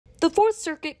The Fourth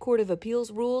Circuit Court of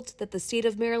Appeals ruled that the state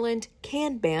of Maryland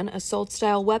can ban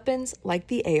assault-style weapons like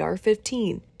the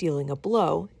AR-15, dealing a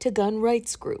blow to gun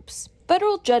rights groups.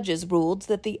 Federal judges ruled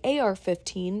that the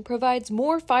AR-15 provides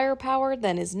more firepower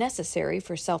than is necessary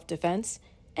for self-defense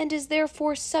and is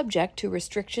therefore subject to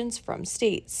restrictions from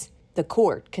states. The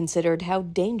court considered how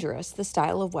dangerous the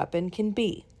style of weapon can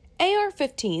be.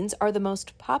 AR-15s are the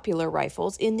most popular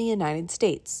rifles in the United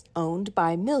States, owned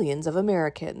by millions of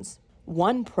Americans.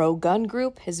 One pro-gun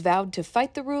group has vowed to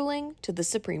fight the ruling to the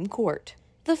Supreme Court.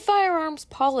 The Firearms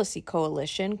Policy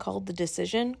Coalition called the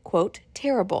decision, quote,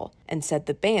 terrible, and said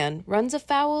the ban runs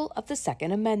afoul of the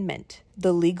Second Amendment.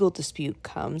 The legal dispute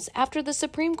comes after the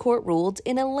Supreme Court ruled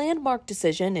in a landmark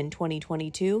decision in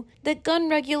 2022 that gun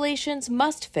regulations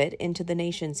must fit into the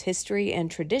nation's history and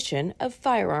tradition of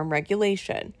firearm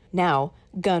regulation. Now,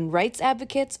 gun rights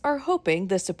advocates are hoping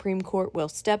the Supreme Court will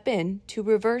step in to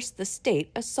reverse the state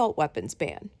assault weapons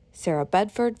ban. Sarah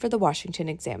Bedford for the Washington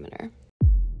Examiner.